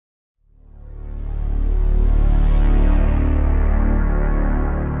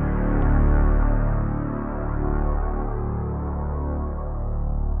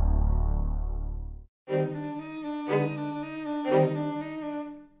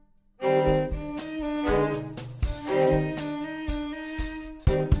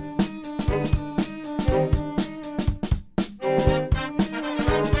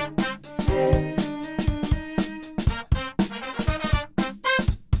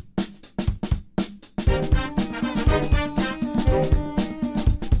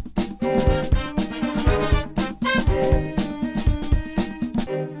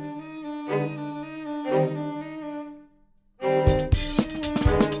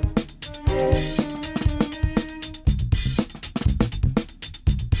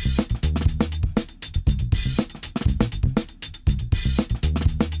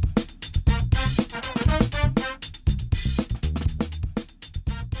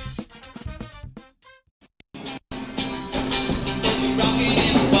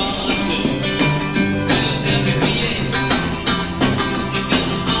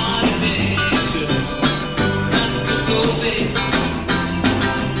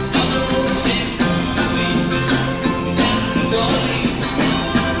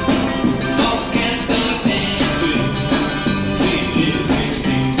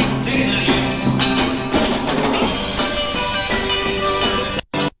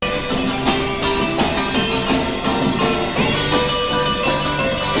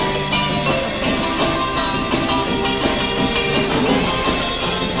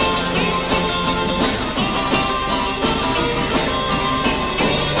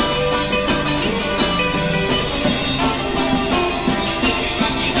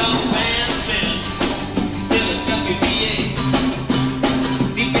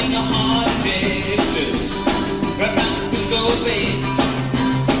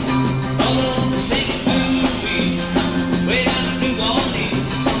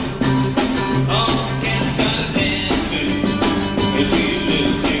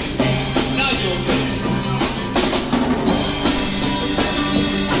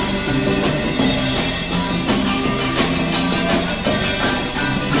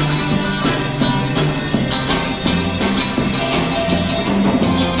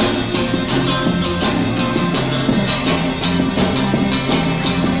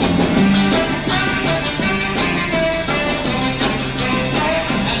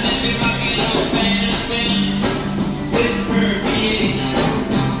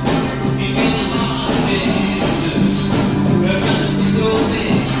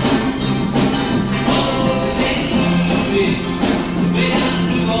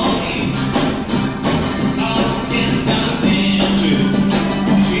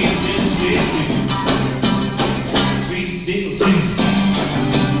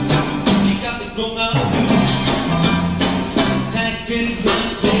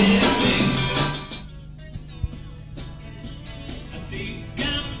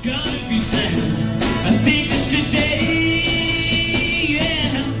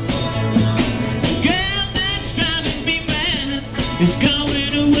is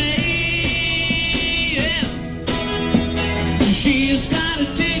going away. Yeah. She has got a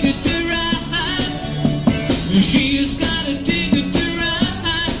ticket to ride. She has got a ticket to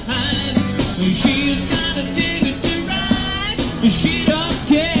ride. She has got a ticket to ride. She don't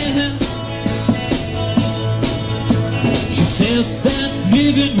care. She said that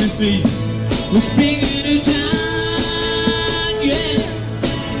living with me was bringing her down. Yeah.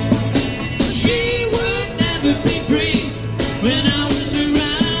 She would never be free when I was around.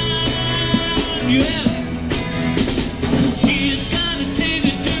 Yeah. She's got a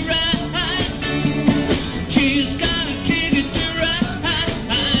ticket to ride. She's got a ticket to ride.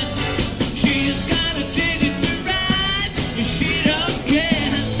 She's got a ticket to ride. She don't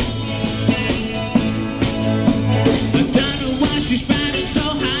care. I don't know why she's riding so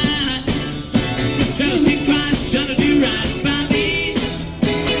high. Trying to think twice, trying to do right by me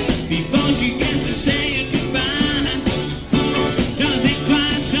before she gets to saying goodbye. Trying to think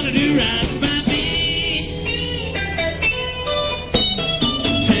twice, trying to do right by me.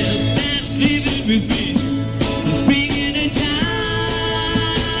 Tell that living with me is bringing it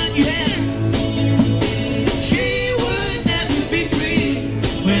down. Yeah. She would never be free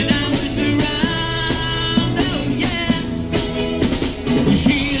when I was around. Oh yeah.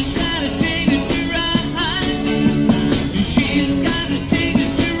 She has got a ticket to ride. She has got a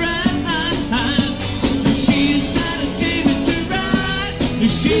ticket to ride. She has got a ticket to ride.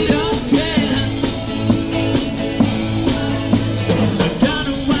 She don't care. I don't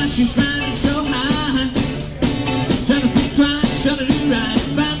know why she's riding so high. Trying to think twice, trying to do right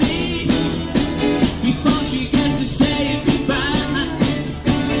by me before she gets to say goodbye.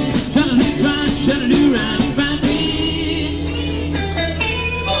 Trying to think twice, trying to do right by me.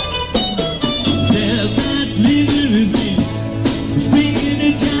 Tell that living with me is bringing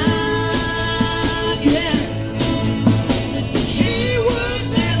it down. Yeah. She would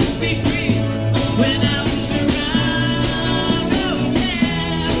never be free when I was around. Oh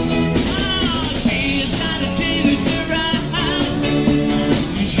yeah. She has got a ticket to ride.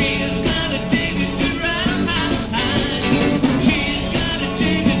 She has got a ticket to ride. She has got a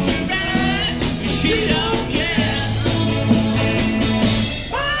ticket to ride. She don't care.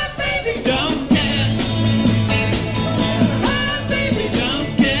 My baby don't care. My baby don't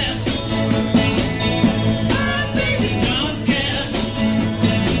care. My baby don't care.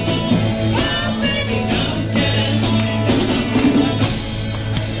 My baby don't care.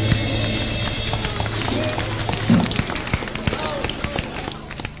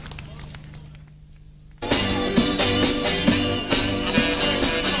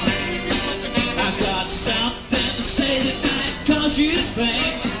 I got something to say that might cause you to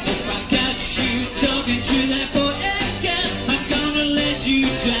think. If I catch you talking to that boy again, I'm gonna let you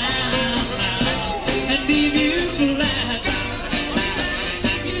down and leave you flat.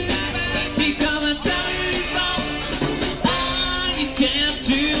 Because I tell you before, you can't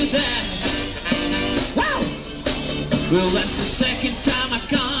do that. Wow! Well, that's the second time I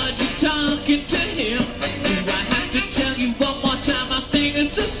caught you talking to him. Do I have to tell you one more time? I think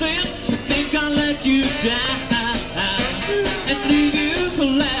it's a sin. I think I'll let you down and leave you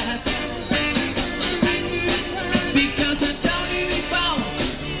flat. Because I told you before,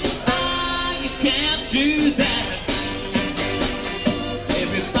 you can't do that.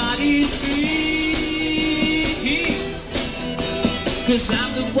 Everybody's free, 'cause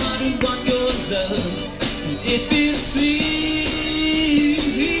I'm the one who won your love. If it's free,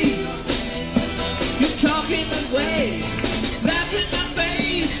 you're talking that way, laughing in my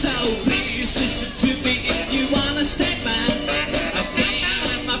face. So please listen to me if you wanna stay mine. I can't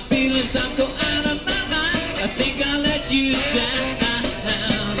let my feelings, I'm go out of my mind. I think I'll let you down and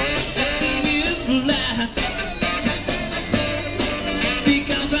leave you flat.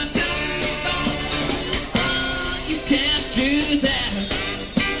 Because I tell you before, you can't do that.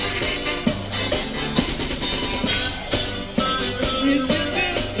 You can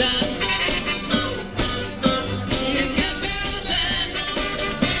do that. You can do that.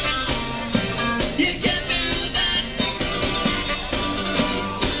 You can do that.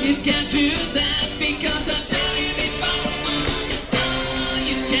 You can't do that because I tell you before,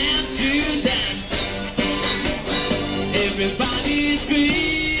 you can't do that. Everybody's screaming,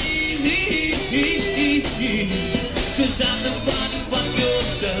 'cause I'm the one who won your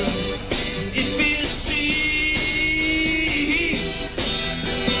love. If it's see,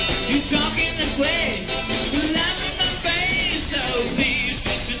 you're talking that way, you laugh in my face. So please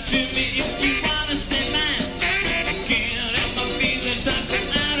listen to me if you wanna stay mine. I can't help my feelings, I'm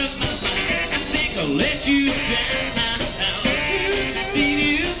out of my mind. I think I'll let you down, leave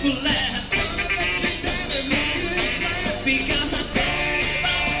you flat. Because I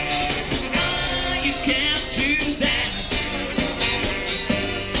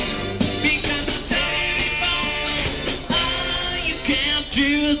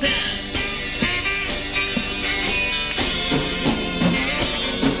do that.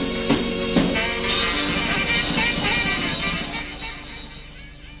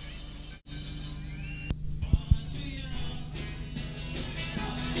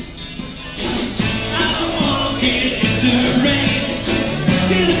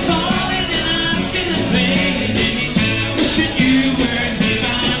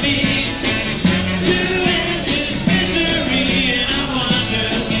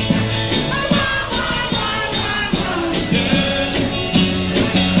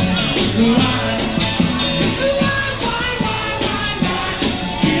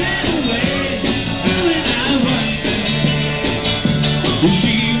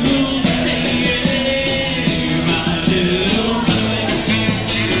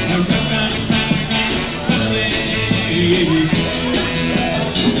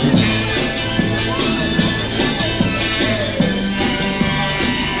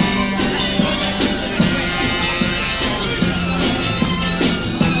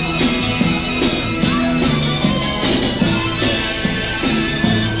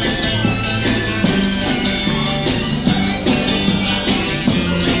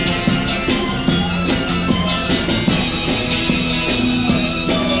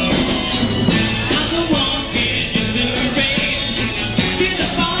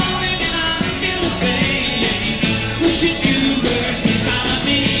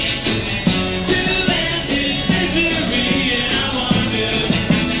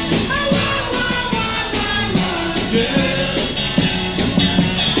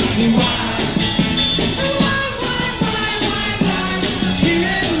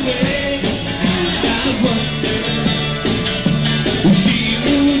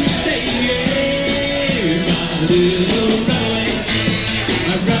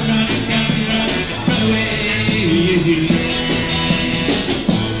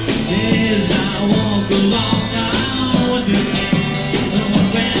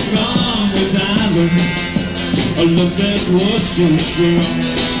 A love that was so strong.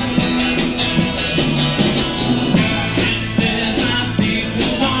 And as I think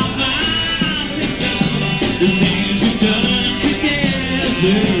upon my the things we've done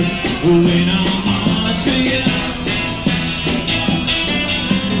together, when our hearts are young.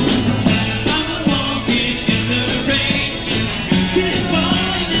 I'm walking in the rain, it's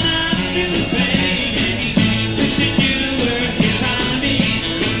falling and I feel the pain, wishing you were here by me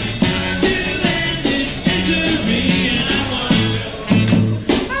to end this misery. And I wonder,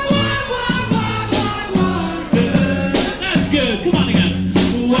 that's good, come on again.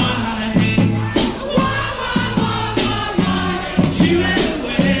 Why? She ran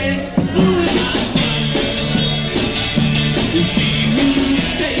away, ooh, and I wonder if she will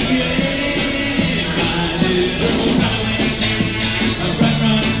stay in my little valley. I run,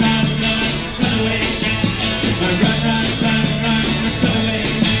 run, run, run, run away. I run, run, run, run, run away.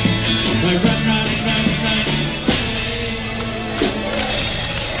 I run, run, run, run.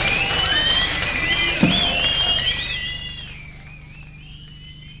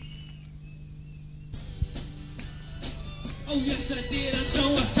 Oh yes I did, and so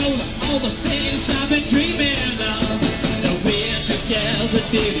I told her all the things I've been dreaming of. That we're together,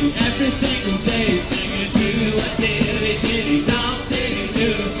 diddy, every single day, singing do a diddy, diddy, dum, diddy,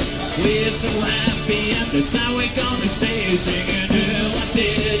 do. We're so happy, and that's how we're gonna stay, singing do a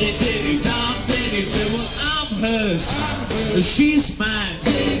diddy, diddy, dum, diddy, do. Well, I'm hers, she's mine.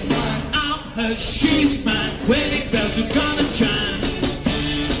 I'm hers, she's mine. Wedding bells are gonna chime.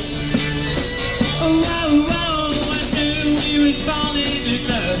 Oh, oh, oh, I knew we were falling in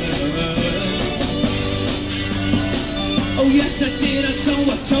love. Oh, yes, I did, and so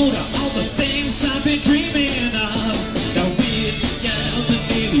I told her all the things I've been dreaming of. Now we're together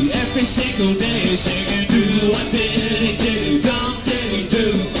nearly every single day, singing do a diddy, diddy, dum, diddy, do.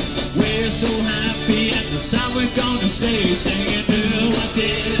 We're so happy, and that's how we're gonna stay, singing do a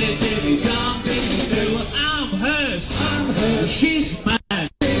diddy, diddy, dum, diddy, do. Well, I'm hers, she's mine.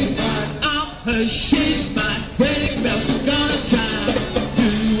 I'm hers, she's mine. Wedding bells are gonna chime. Do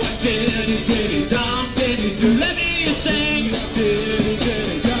a diddy, diddy, dum, diddy, do. Let me hear you sing. Diddy,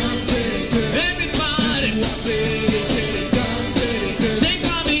 diddy, dum, diddy, do. Everybody. Diddy, diddy, dum, diddy, do. Sing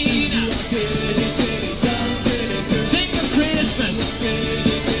for me now. Diddy, diddy, dum, diddy, do. Sing for Christmas.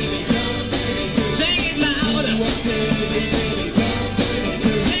 Diddy, diddy, dum, diddy, do. Sing it louder. Diddy, diddy, dum, diddy,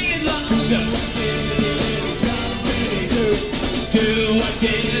 do. Sing it longer. Diddy, diddy, dum, diddy, do. Do a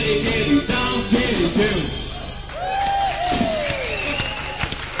diddy, diddy, dum, diddy, do.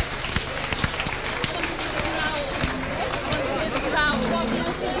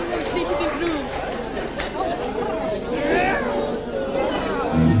 Zie je zijn bloed.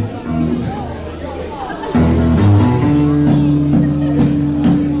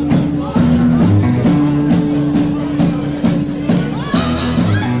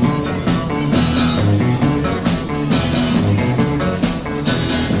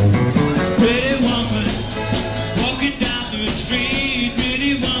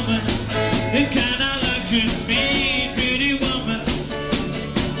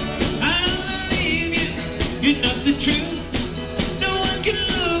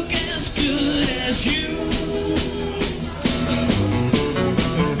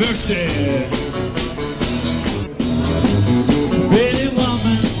 Pretty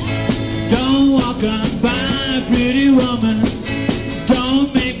woman, don't walk on by. Pretty woman,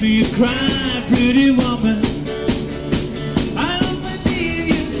 don't make me cry. Pretty woman, I don't believe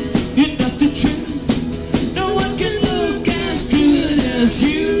you. You're not the truth. No one can look as good as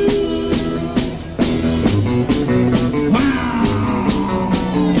you. Wow.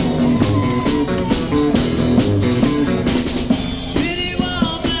 Pretty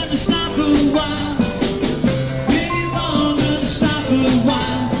woman, stop a while. Pretty woman, stop a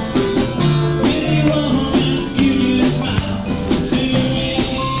while. Pretty woman, give me a smile to me.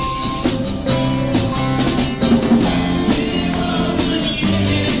 Pretty woman, yeah,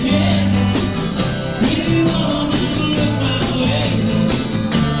 yeah. Pretty woman, look my way.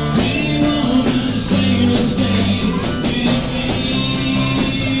 Pretty woman, say you'll stay with me,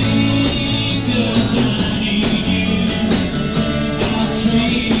 'cause I need you. I'll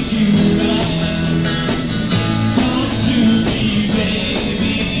treat you right. Come to me,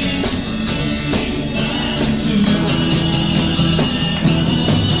 baby. Mine tonight.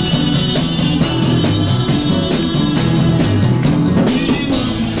 Pretty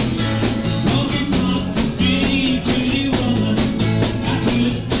woman, walking on me. Pretty woman, I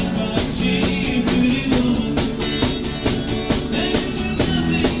could never see. Pretty woman, let me love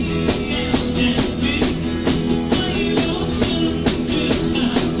me instantly. Why you don't something just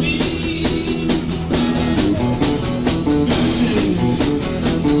like me?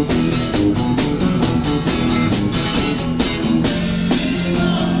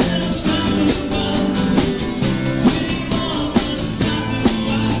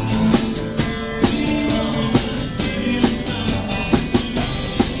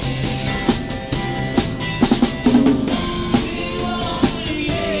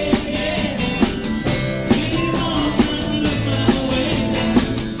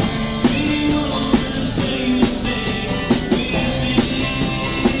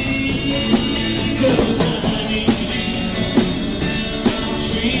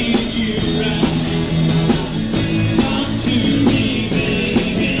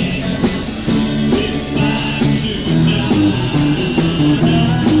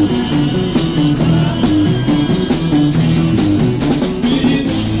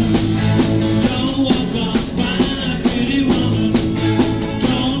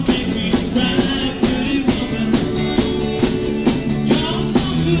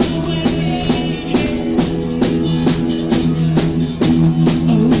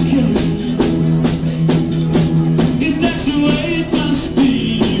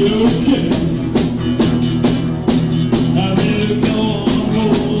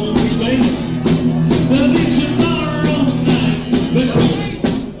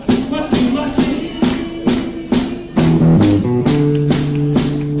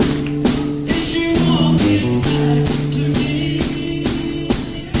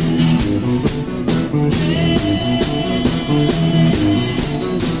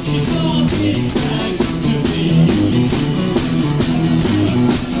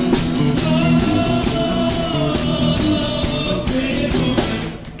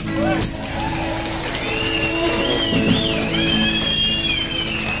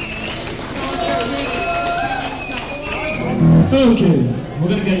 Okay, we're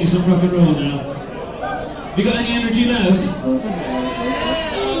gonna get you some rock and roll now. You got any energy left?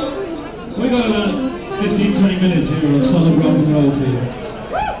 We got about 15-20 minutes here of solid rock and roll for you.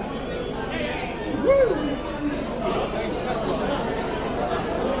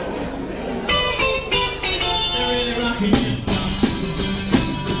 They're really rocking you.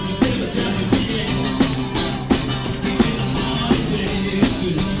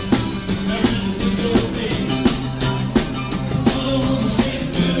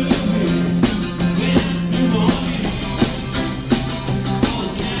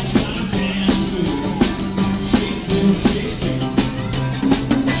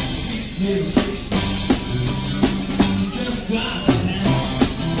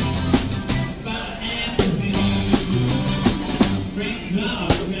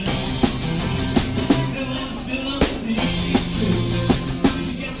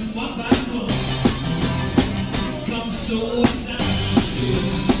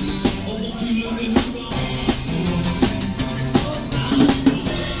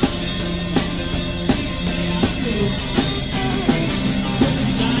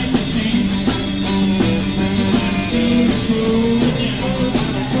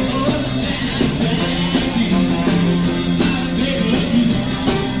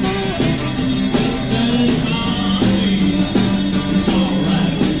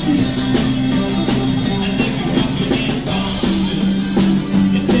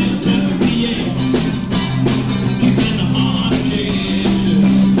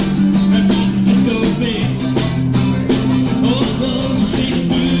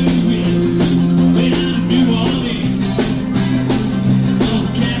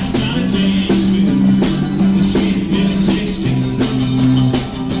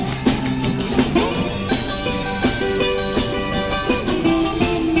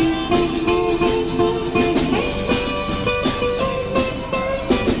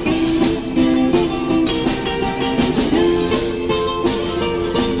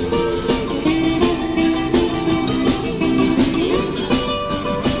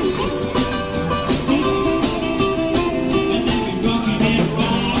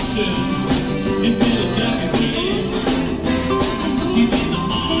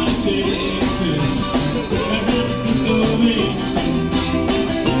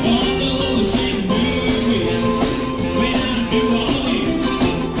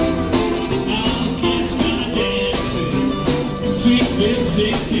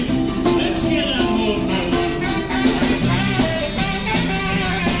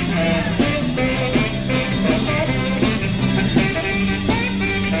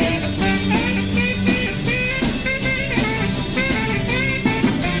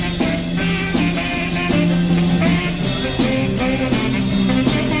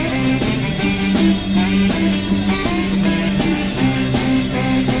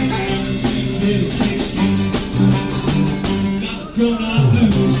 grown-up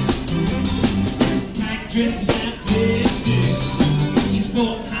blues, tight dresses and lipsticks. She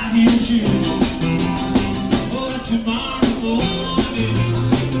sport high heel shoes. Oh, and tomorrow morning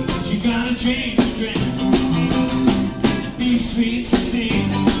she gotta change her dress and be sweet 16.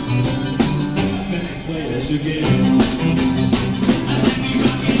 Back place again. I think we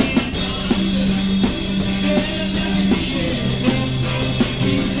got me in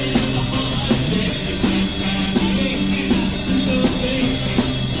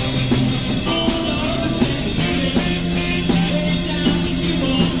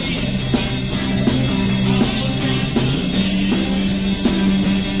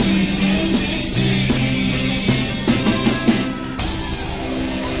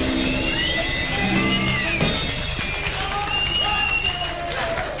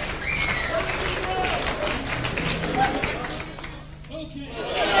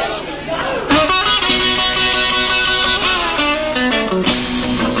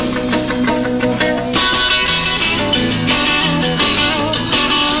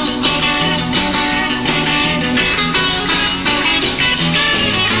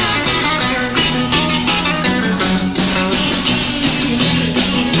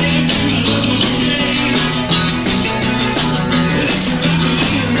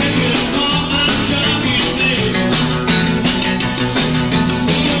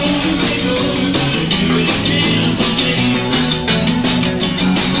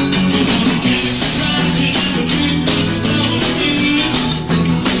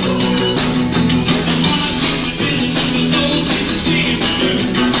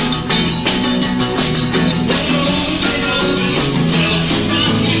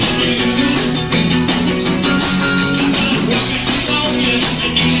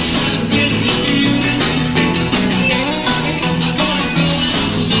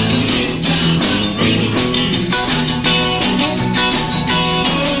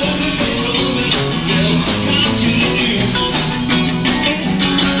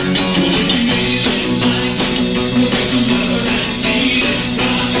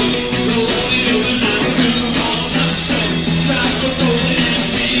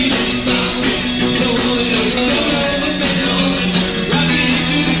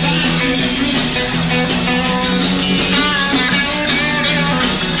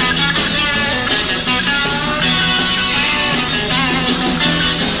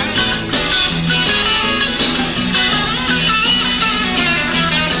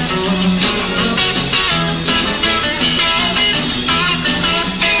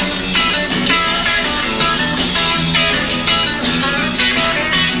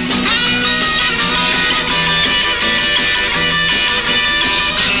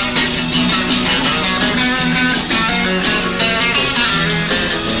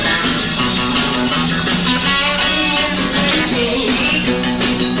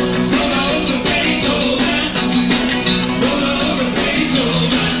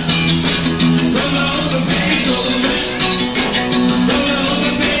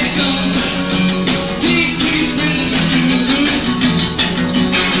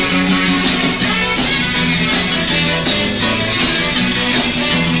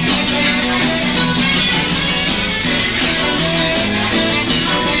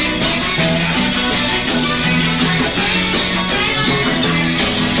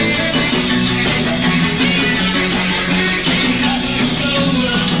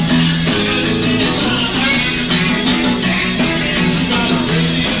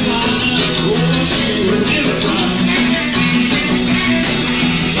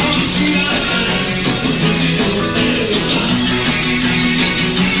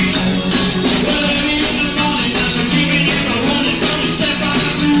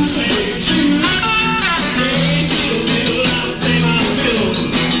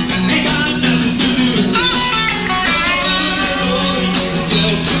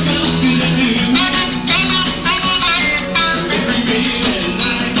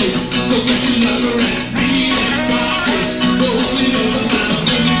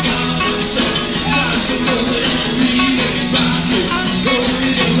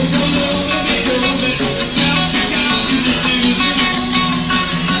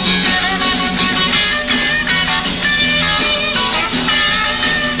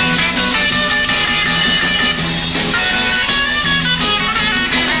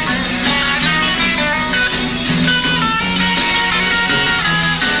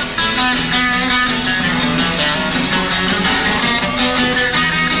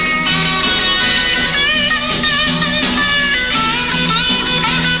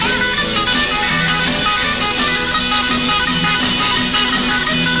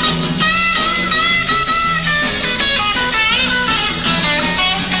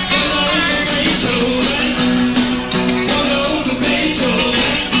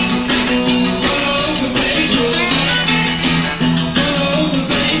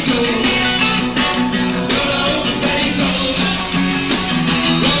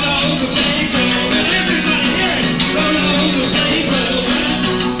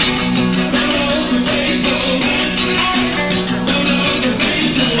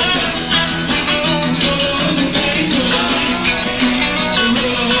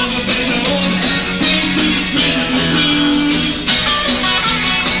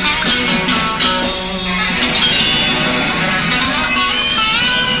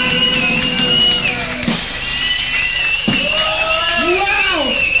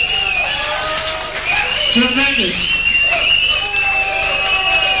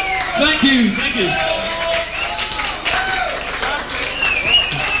Thank you, thank you.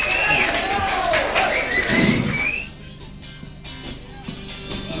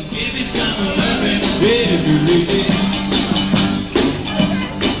 Give me some loving every day.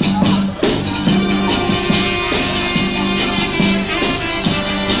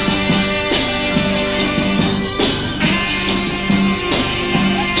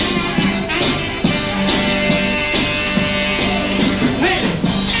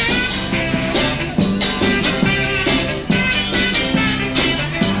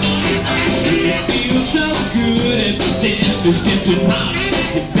 It's getting hot.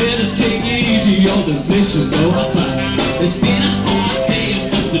 You better take it easy on the place you know I'm fine. It's been a hard day and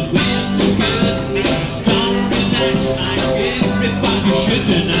nothing went too good. Gonna relax like everybody should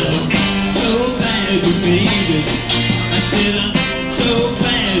tonight. So glad you made it. I said I'm so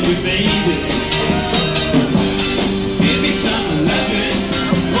glad you made it. Give me some loving,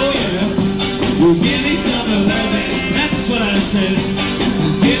 oh yeah. Well, give me some loving, that's what I said.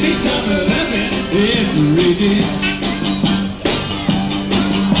 Give me some loving every day.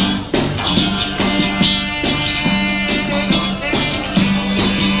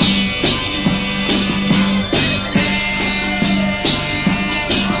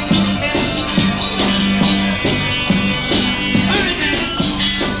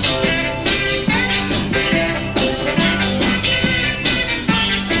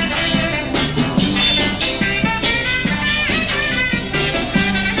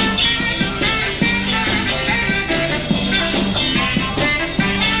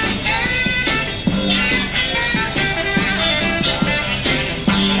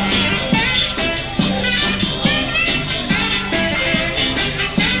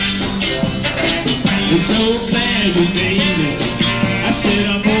 So glad you made it. I said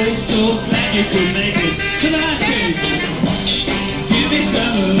I'm oh so glad you could make it to the last game. Give me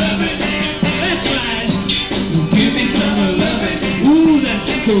some loving, that's right. Give me some loving, ooh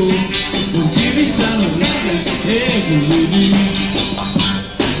that's cool. Give me some loving every day.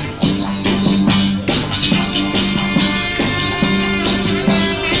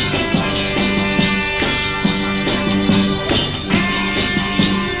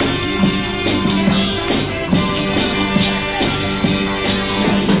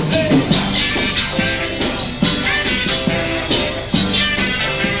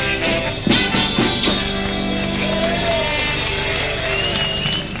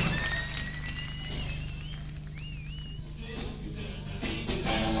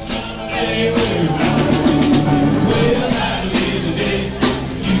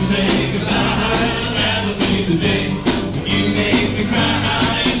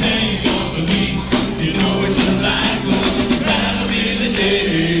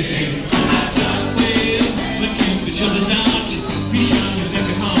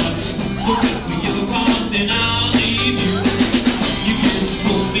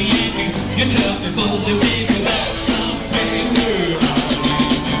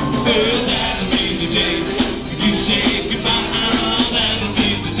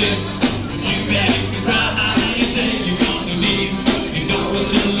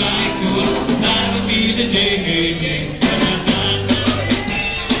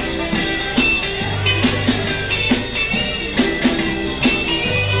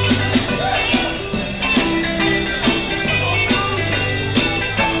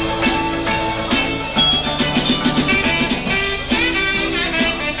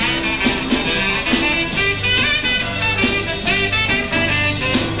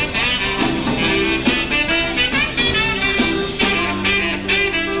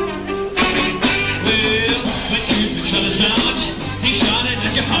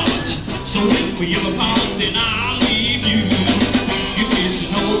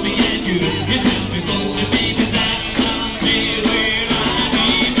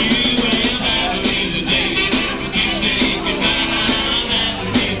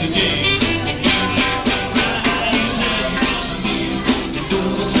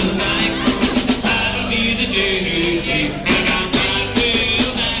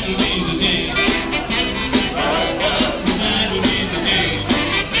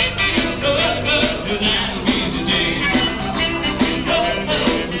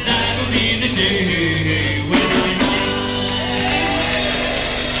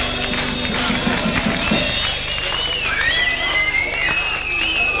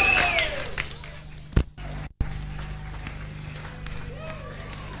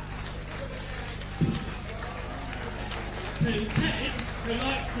 To Ted, who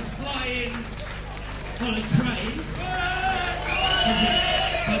likes to fly in on a crane,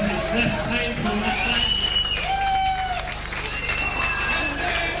 because it's less painful like that.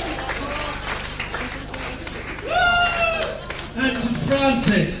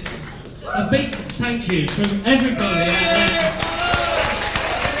 Francis. A big thank you from everybody out there.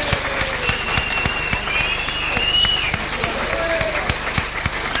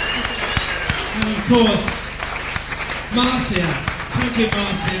 And of course, Marcia. Thank you,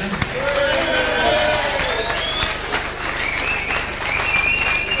 Marcia.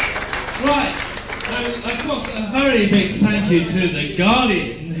 Right, and of course a very big thank you to The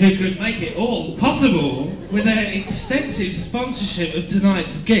Guardian, who could make it all possible with their extensive sponsorship of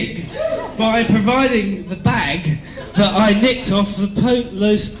tonight's gig by providing the bag that I nicked off the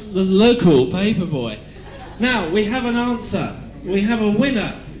local paperboy. Now, we have an answer. We have a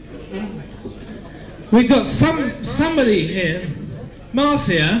winner. We've got somebody here.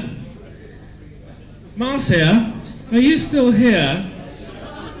 Marcia? Marcia, are you still here?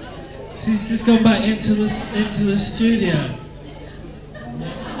 She's just gone back into the studio.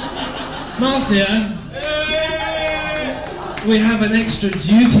 Marcia, we have an extra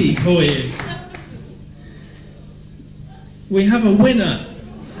duty for you. We have a winner.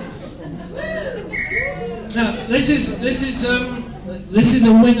 Now, this is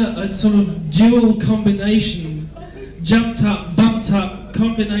a winner, a sort of dual combination, jumped up, bumped up,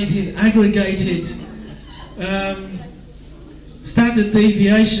 combinated, aggregated, standard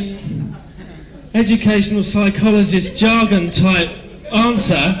deviation, educational psychologist jargon type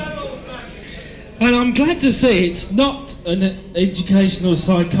answer. And I'm glad to see it's not an educational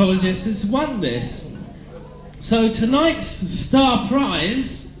psychologist that's won this. So tonight's star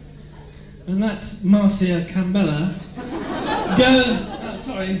prize, and that's Marcia Cambella, goes,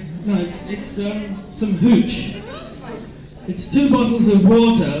 sorry, no, it's some hooch. It's 2 bottles of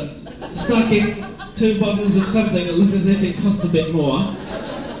water stuck in 2 bottles of something that look as if it cost a bit more.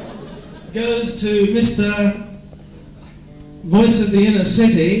 Goes to Mr. Voice of the Inner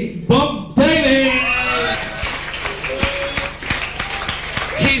City, Bob Davis!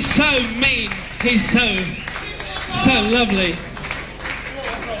 He's so mean, he's so lovely.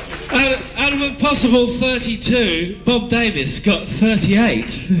 Out of a possible 32, Bob Davis got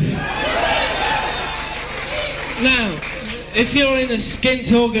 38. Now, if you're in a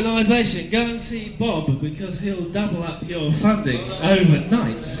skint organisation, go and see Bob, because he'll double up your funding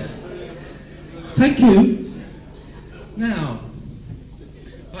overnight. Thank you. Now,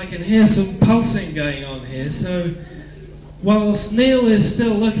 I can hear some pulsing going on here, so whilst Neil is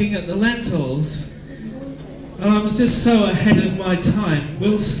still looking at the lentils, and I was just so ahead of my time,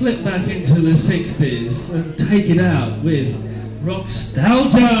 we'll slip back into the 60s and take it out with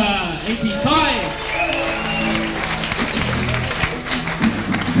Rockstalgia 85.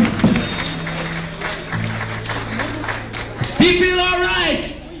 Do you feel alright?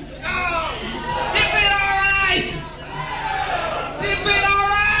 You feel alright? You feel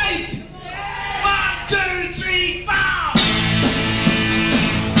alright? 1, 2, 3, 4.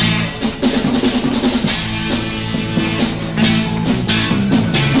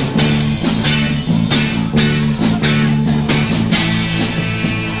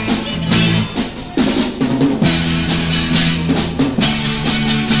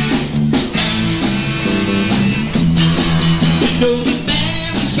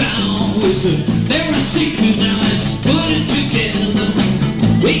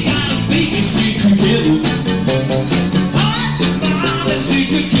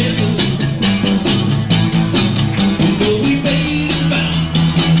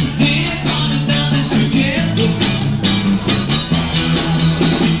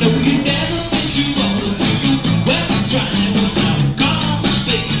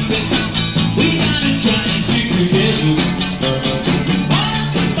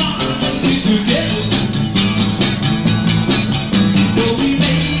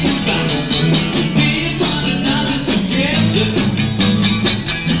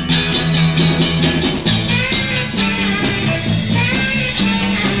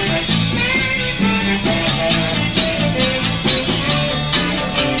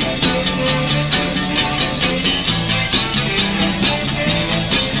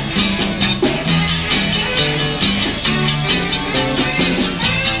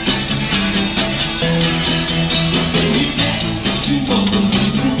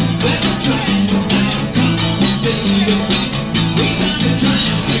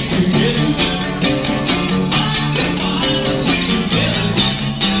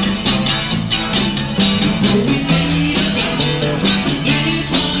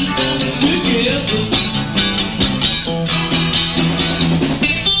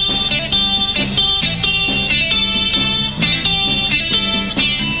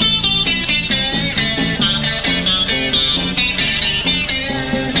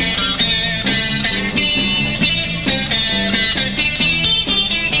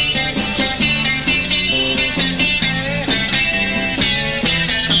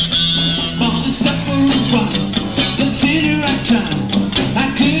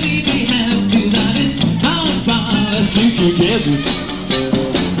 stick together.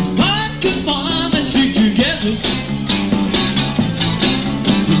 Oh, come on, let's stick together.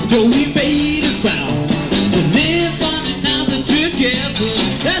 Though we made a vow to live one another together.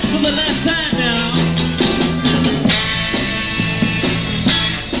 That's for the last time now.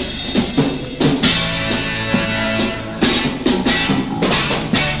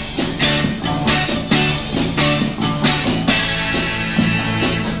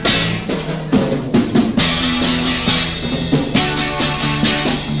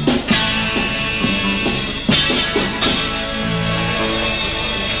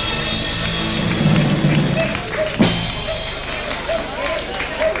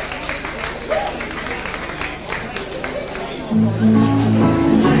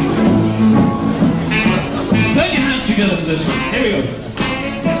 Put your hands together for this one. Here we go.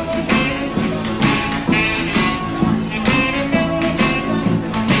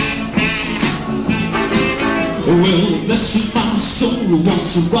 Well, bless my soul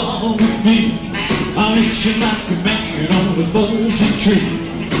once a while with me. I'll hit you like a man on a fuzzy tree.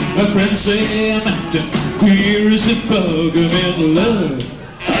 My friends say I'm acting queer as a bug. I'm in love.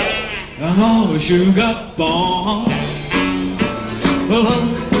 I'm all sugar bomb. Oh,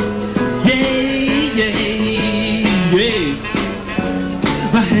 yeah, yeah, yeah.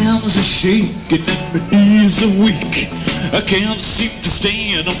 My hands are shaking and my knees are weak. I can't seem to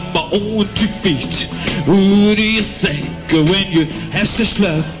stand on my own 2 feet. Who do you think when you have such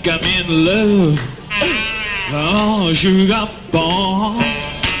luck? I'm in love. Oh, sugar bomb.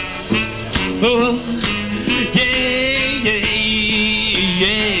 Oh, yeah, yeah,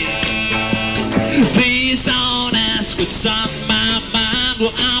 yeah. Please don't ask what's on my mind.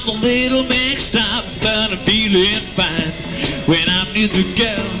 Well, I'm a little mixed up, but I'm feeling fine. When I'm near the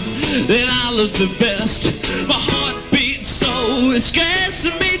girl that I love the best, my heart beats so it scares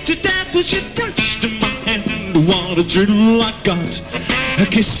me to death. When she touched my hand, what a thrill I got. Her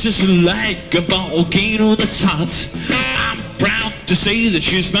kiss is like a volcano that's hot. I'm proud to say that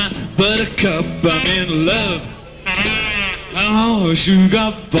she's my buttercup. I'm in love. Oh,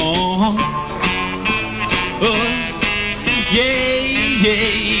 sugar bomb. Oh, yeah, yeah,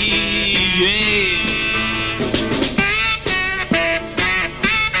 yeah.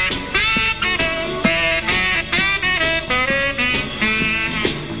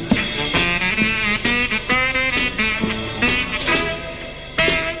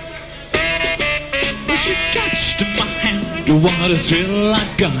 She touched my hand, what a thrill I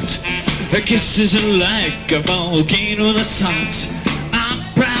got. Her kisses are like a volcano that's hot. I'm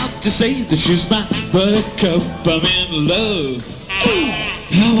proud to say that she's my buttercup. I'm in love.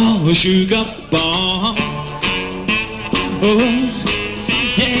 I'm a sugar bomb. Oh,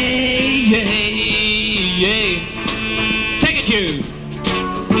 yeah, yeah, yeah. Take it, you.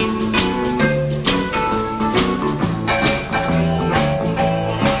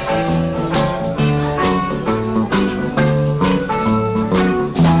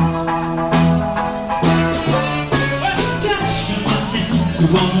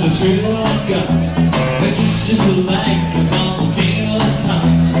 What a thrill I got. Her kisses like a volcano that's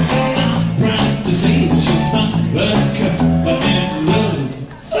hot. I'm proud to say that she's my buttercup. I'm in love.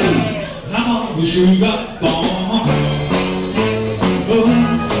 I'm on the sugar bomb. Oh,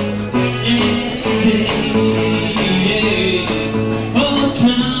 yeah, yeah, yeah. Oh,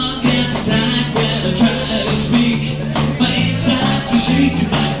 tongue gets tied when I try to speak. My insides are shaking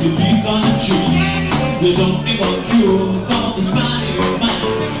like the leaf on a tree. There's only one cure for this body of mine.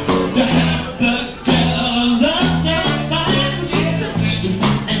 To have the girl I love so fine. She touched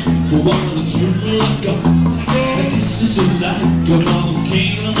my hand, what a thrill I got. Her kisses are like a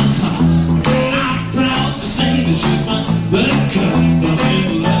volcano that's hot. I'm proud to say that she's my buttercup. I'm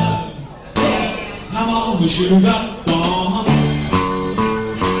in love. I'm all sugar bomb.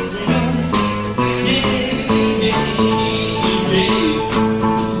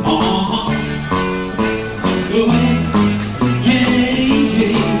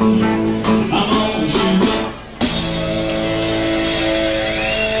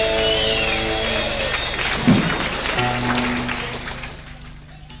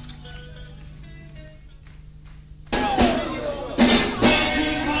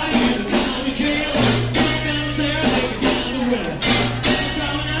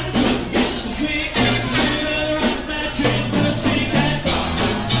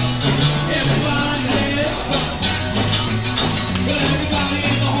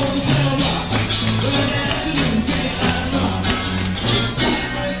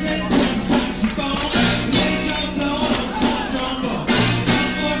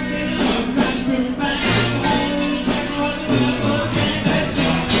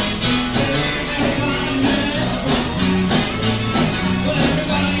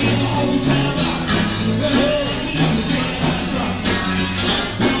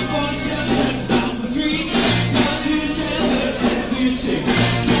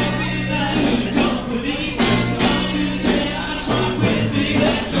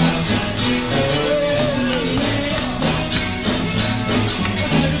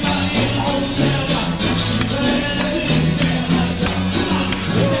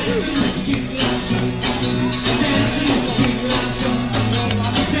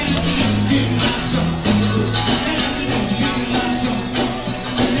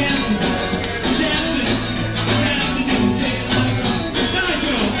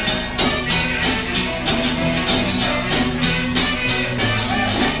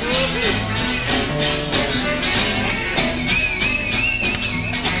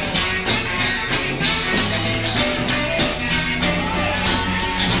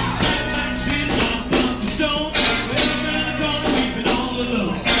 Stone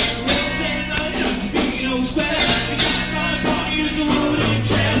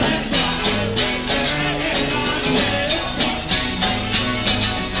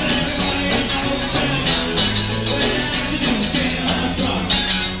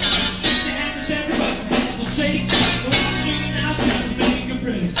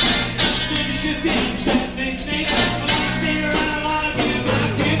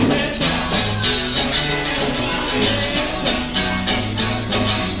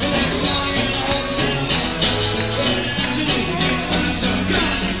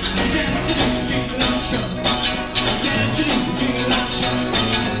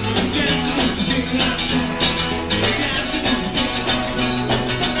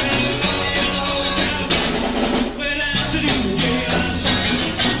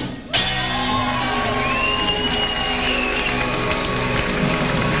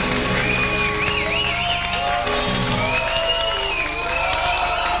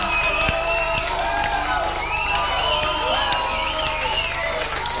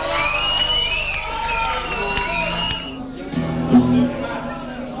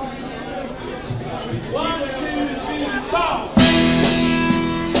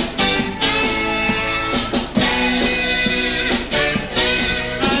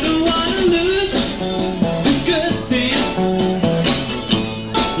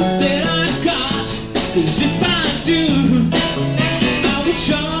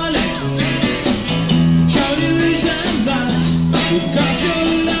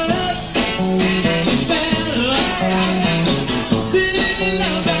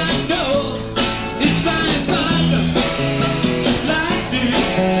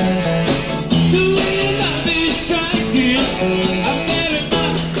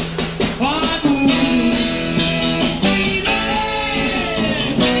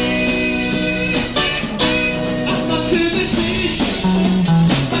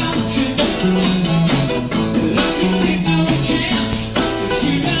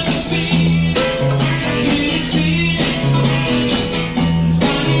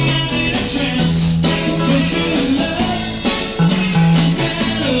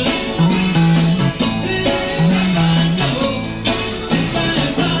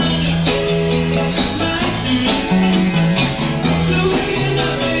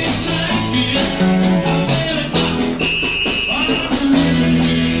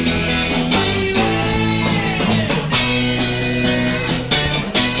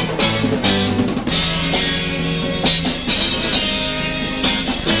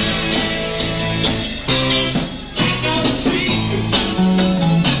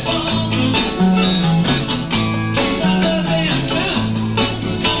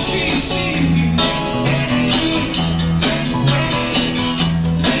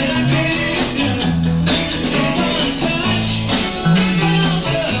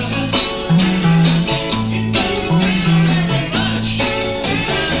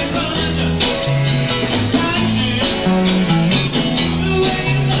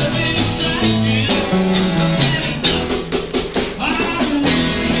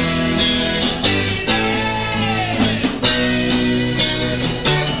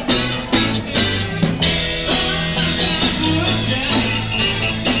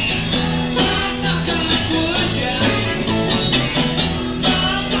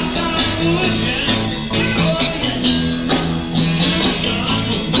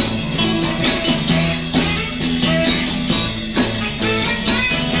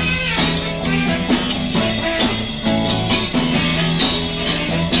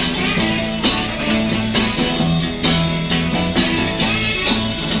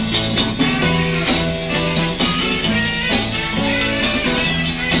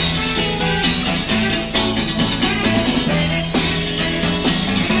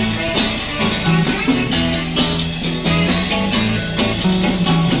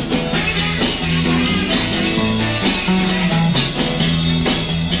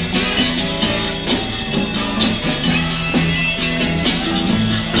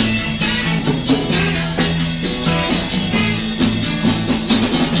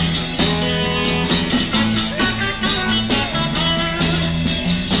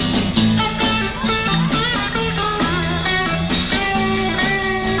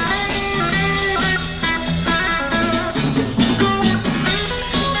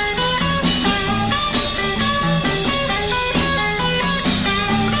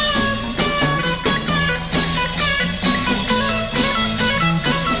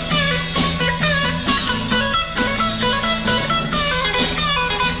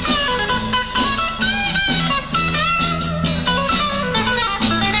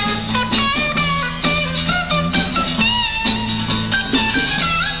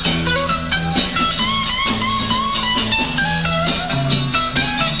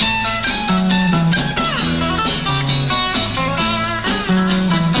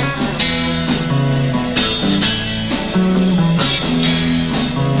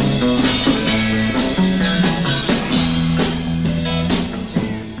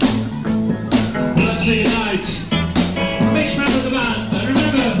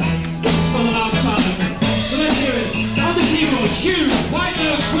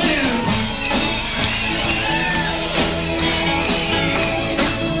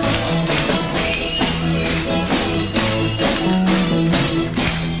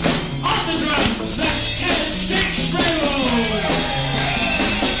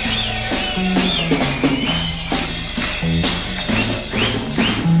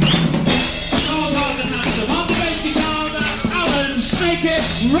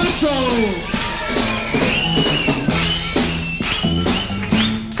Russell.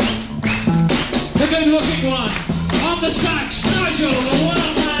 The good-looking one. On the sax, Nigel, the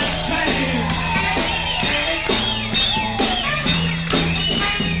one-man band.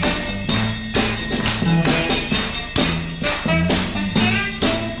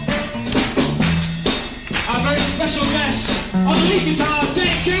 Our very special guest on the lead guitar,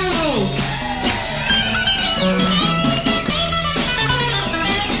 Dave Carroll.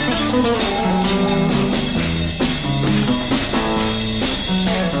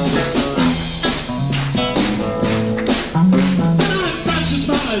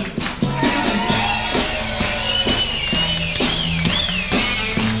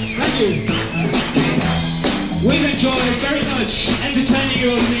 We've enjoyed very much entertaining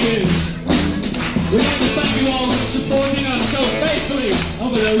you over the years. We'd like to thank you all for supporting us so faithfully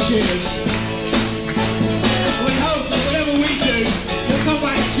over those years. We hope that whatever we do, you'll come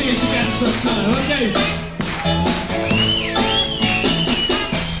back and see us again sometime, okay?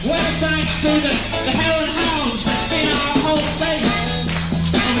 Well, thanks to the Hell and Hounds that's been our whole base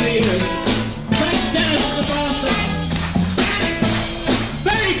over the years. Thanks Dennis and the Boston.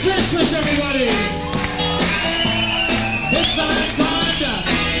 Merry Christmas, everybody! It's like thunder,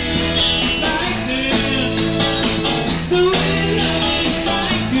 lightning, the wind is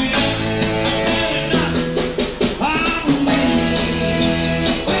like it, I'm waiting.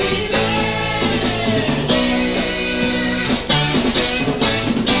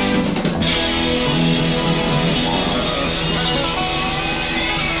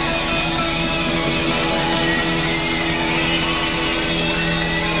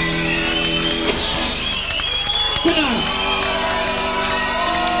 Good night.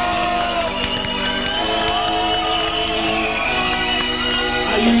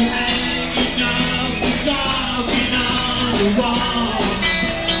 Are you hanging up the stocking on the wall?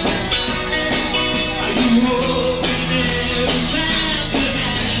 Are you hoping every Santa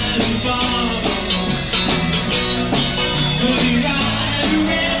has fall? Will you ride the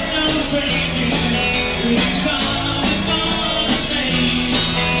red nose reindeer? Will you come upon the stage?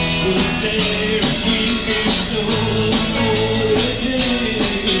 Will there is weeping so over the day?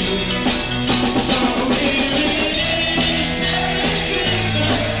 So here it is, Merry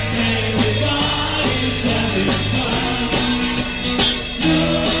Christmas, everybody's having fun.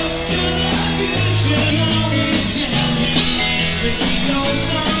 Look to the future, always tell me that the old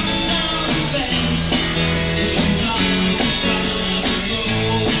song sounds the best. She's on the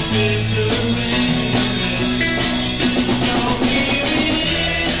road with the wind. So here it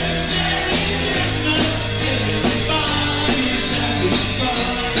is, Merry Christmas, everybody's having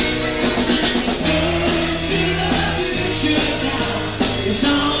fun. Look to the future now, it's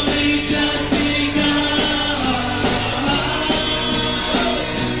only just begun.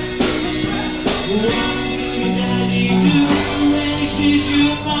 What will Daddy do when he sees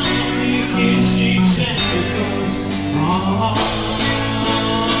you mommy kissing Santa Claus? Are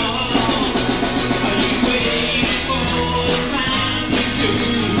you waiting for the family to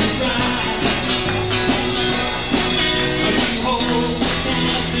arrive? Are you hoping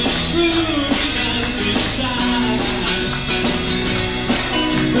that the Scrooge up inside?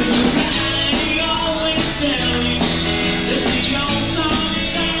 But the Daddy always tell you that the old song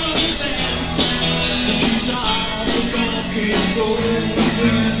sounds the best. And she's all the fucking gold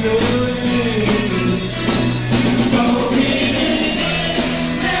with the wind. So here it is,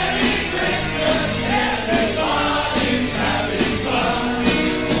 Merry Christmas, everybody's having fun.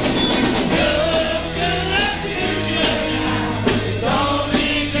 Look to the future now, it's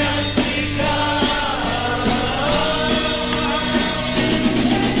only just begun.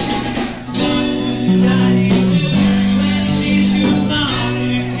 Daddy do when he sees you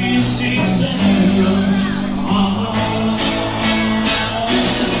mommy kissing Santa Claus.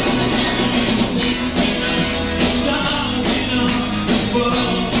 Starting on the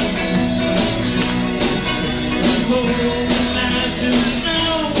world, hoping that the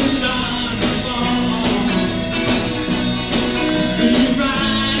snow will start to fall. Will you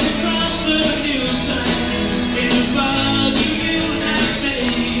ride across the hillside in a buggy you have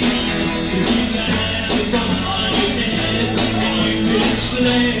made? Will you land upon your head on your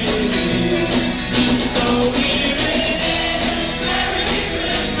sleigh? So here it is, Merry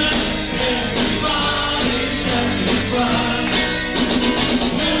Christmas, everybody's having fun.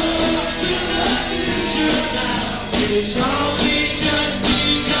 Look to the future now, it's only just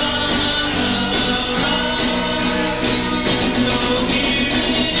begun. So here it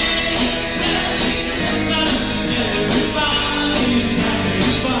is, Merry Christmas, everybody's having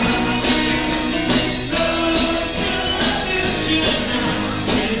fun. Look to the future now,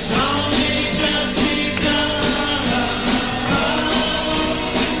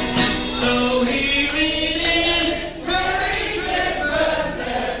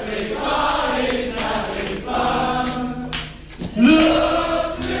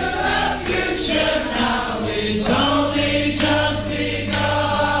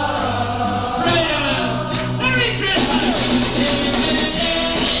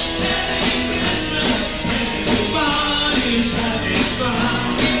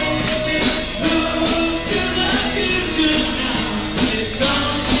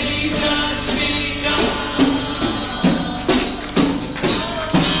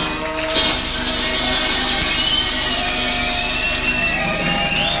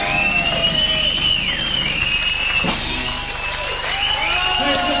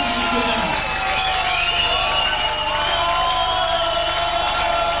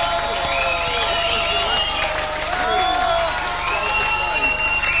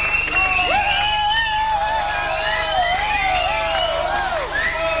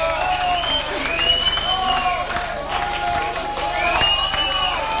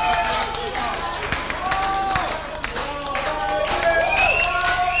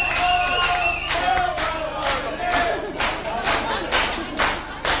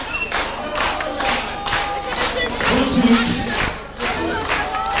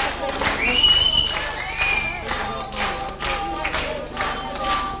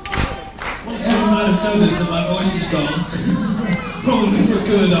 might have noticed that my voice is gone. Probably for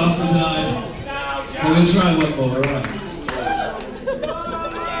good after tonight. We're going to try one more, alright?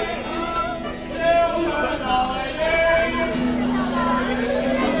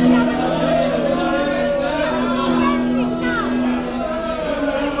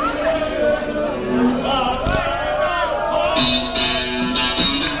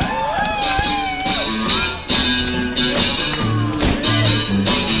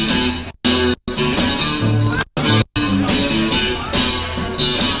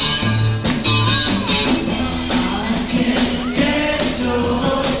 I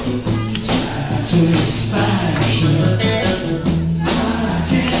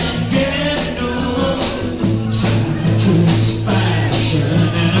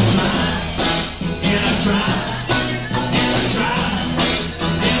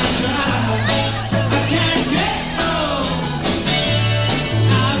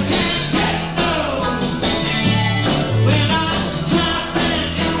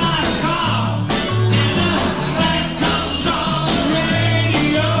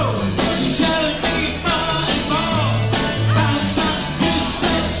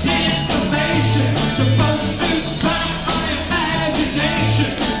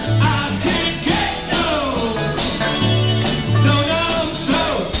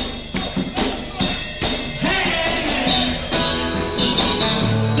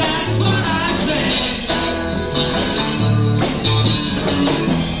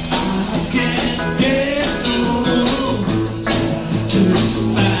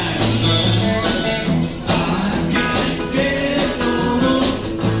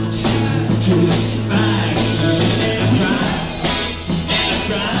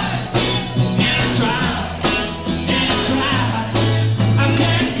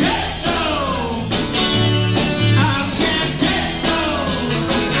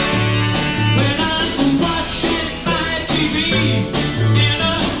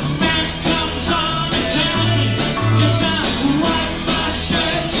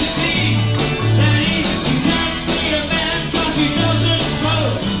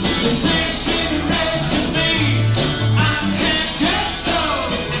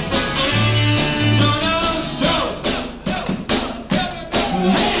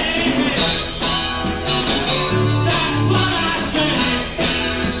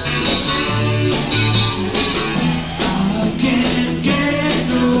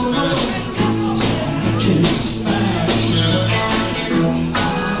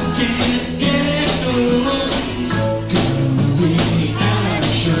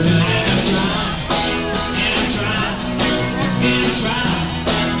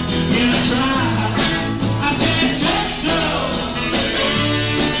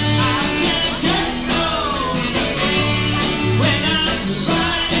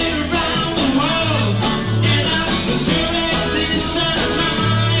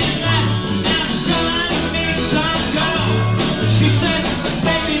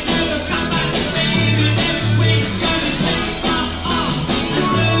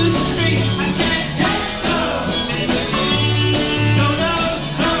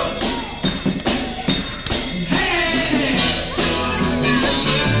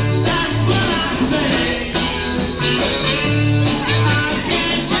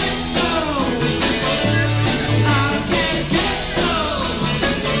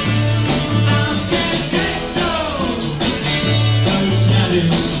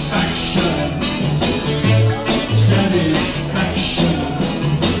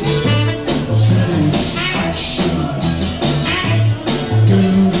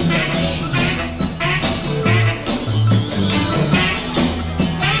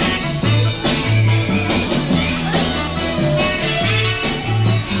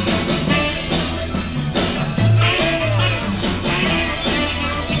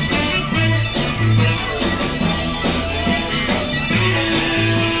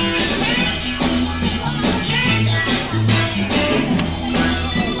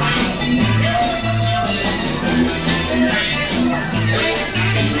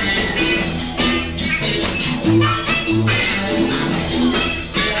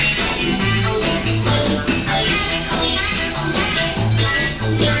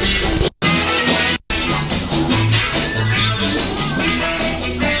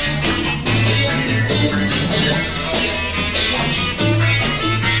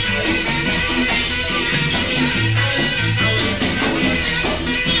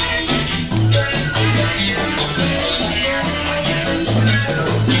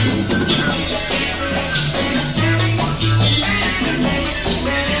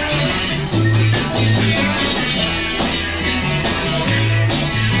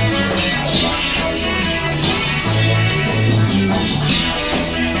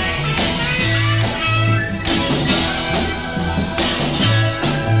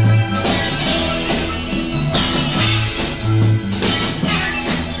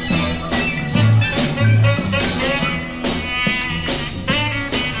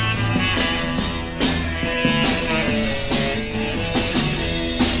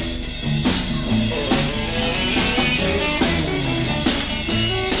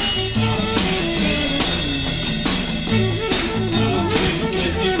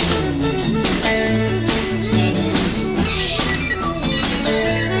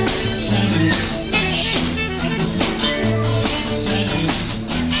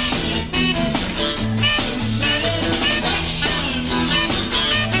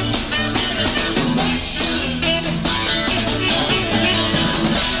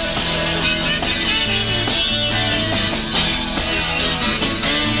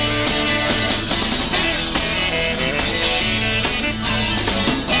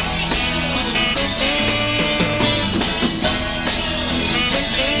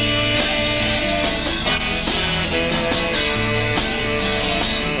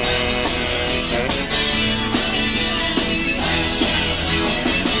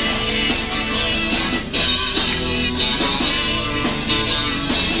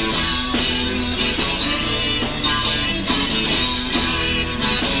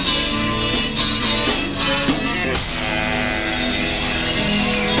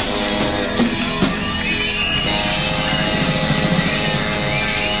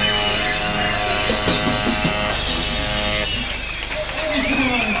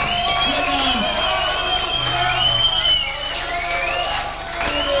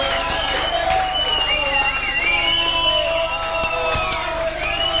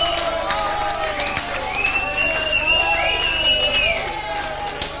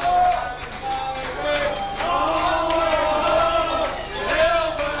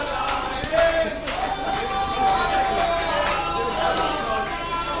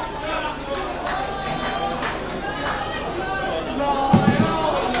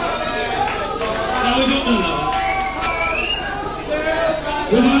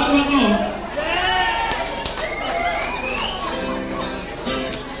Would you like one more?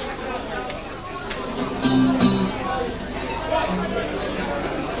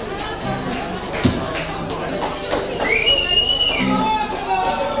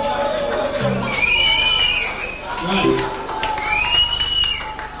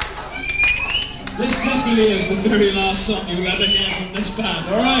 This definitely is the very last song you'll ever hear from this band,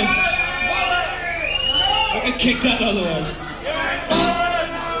 alright? I'll get kicked out otherwise.